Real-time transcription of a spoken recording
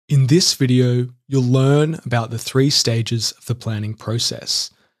In this video, you'll learn about the 3 stages of the planning process,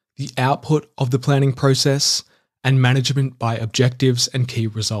 the output of the planning process, and management by objectives and key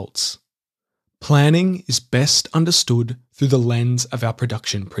results. Planning is best understood through the lens of our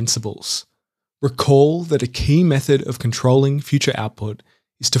production principles. Recall that a key method of controlling future output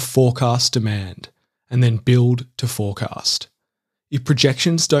is to forecast demand, and then build to forecast. If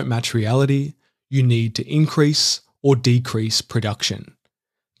projections don't match reality, you need to increase or decrease production.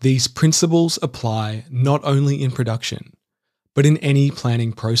 These principles apply not only in production, but in any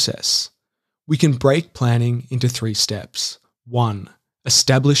planning process. We can break planning into 3 steps. 1.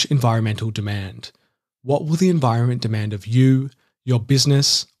 Establish environmental demand. What will the environment demand of you, your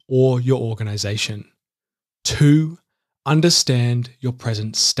business, or your organization? 2. Understand your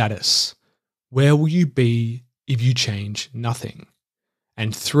present status. Where will you be if you change nothing?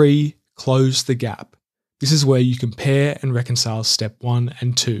 And 3. Close the gap. This is where you compare and reconcile step 1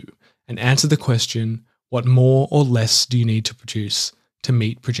 and 2 and answer the question, what more or less do you need to produce to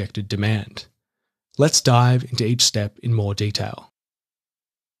meet projected demand? Let's dive into each step in more detail.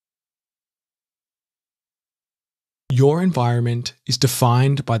 Your environment is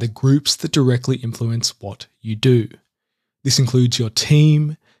defined by the groups that directly influence what you do. This includes your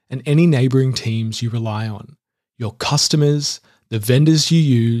team and any neighboring teams you rely on, your customers, the vendors you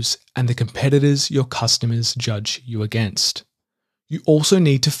use, and the competitors your customers judge you against. You also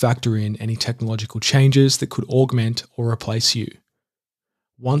need to factor in any technological changes that could augment or replace you.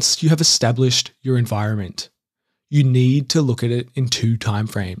 Once you have established your environment, you need to look at it in 2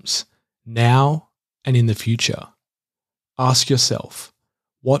 timeframes, now and in the future. Ask yourself,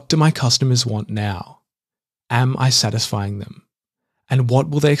 what do my customers want now? Am I satisfying them? And what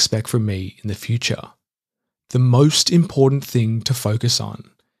will they expect from me in the future? The most important thing to focus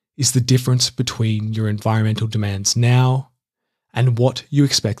on is the difference between your environmental demands now and what you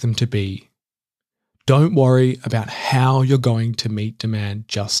expect them to be. Don't worry about how you're going to meet demand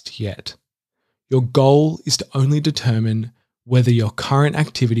just yet. Your goal is to only determine whether your current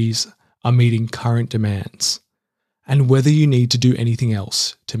activities are meeting current demands and whether you need to do anything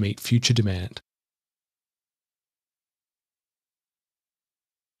else to meet future demand.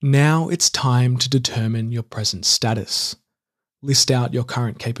 Now it's time to determine your present status. List out your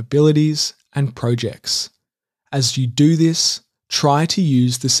current capabilities and projects. As you do this, try to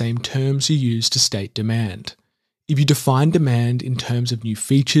use the same terms you use to state demand. If you define demand in terms of new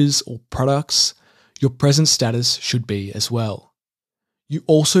features or products, your present status should be as well. You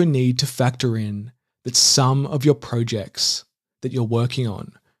also need to factor in that some of your projects that you're working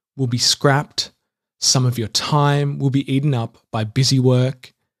on will be scrapped, some of your time will be eaten up by busy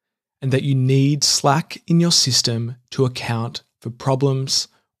work, and that you need slack in your system to account for problems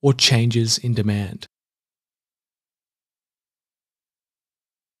or changes in demand.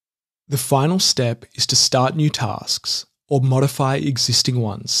 The final step is to start new tasks or modify existing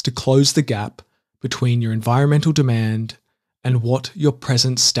ones to close the gap between your environmental demand and what your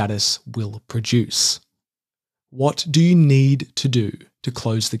present status will produce. What do you need to do to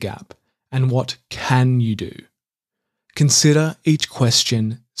close the gap, and what can you do? Consider each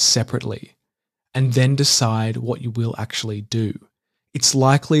question separately, and then decide what you will actually do. It's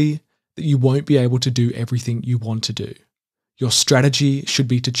likely that you won't be able to do everything you want to do. Your strategy should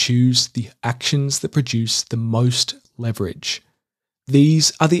be to choose the actions that produce the most leverage.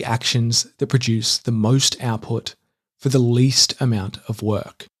 These are the actions that produce the most output for the least amount of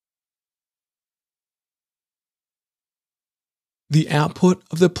work. The output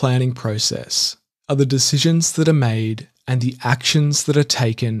of the planning process are the decisions that are made and the actions that are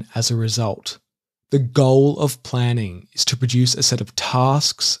taken as a result. The goal of planning is to produce a set of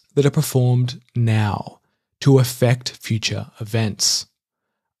tasks that are performed now to affect future events.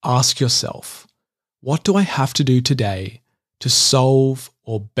 Ask yourself, what do I have to do today to solve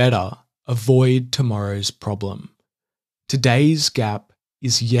or better avoid tomorrow's problem? Today's gap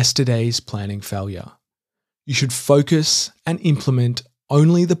is yesterday's planning failure. You should focus and implement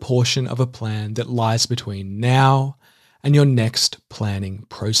only the portion of a plan that lies between now and your next planning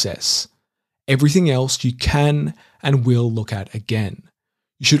process. Everything else you can and will look at again.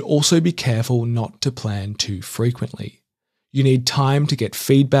 You should also be careful not to plan too frequently. You need time to get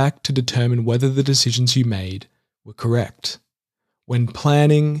feedback to determine whether the decisions you made were correct. When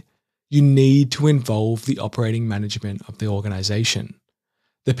planning, you need to involve the operating management of the organization.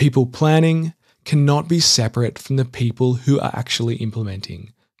 The people planning cannot be separate from the people who are actually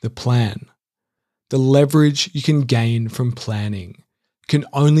implementing the plan. The leverage you can gain from planning can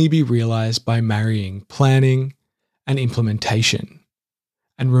only be realized by marrying planning and implementation.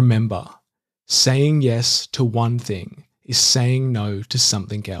 And remember, saying yes to one thing is saying no to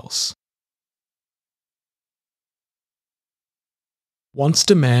something else. Once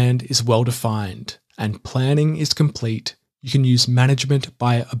demand is well defined and planning is complete, you can use management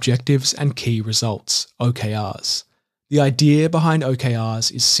by objectives and key results, OKRs. The idea behind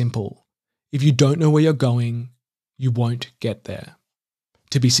OKRs is simple. If you don't know where you're going, you won't get there.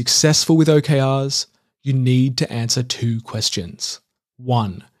 To be successful with OKRs, you need to answer 2 questions.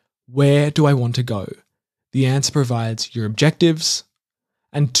 1. Where do I want to go? The answer provides your objectives.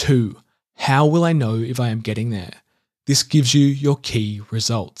 And 2. How will I know if I am getting there? This gives you your key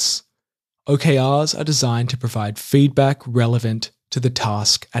results. OKRs are designed to provide feedback relevant to the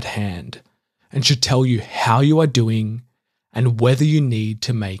task at hand and should tell you how you are doing and whether you need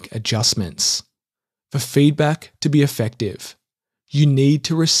to make adjustments. For feedback to be effective, you need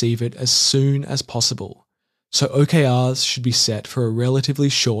to receive it as soon as possible, so OKRs should be set for a relatively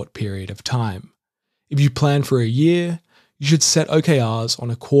short period of time. If you plan for a year, you should set OKRs on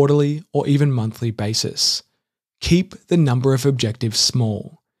a quarterly or even monthly basis. Keep the number of objectives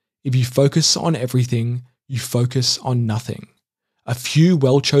small. If you focus on everything, you focus on nothing. A few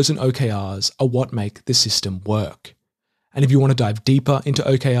well-chosen OKRs are what make the system work. And if you want to dive deeper into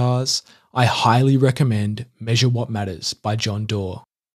OKRs, I highly recommend Measure What Matters by John Doerr.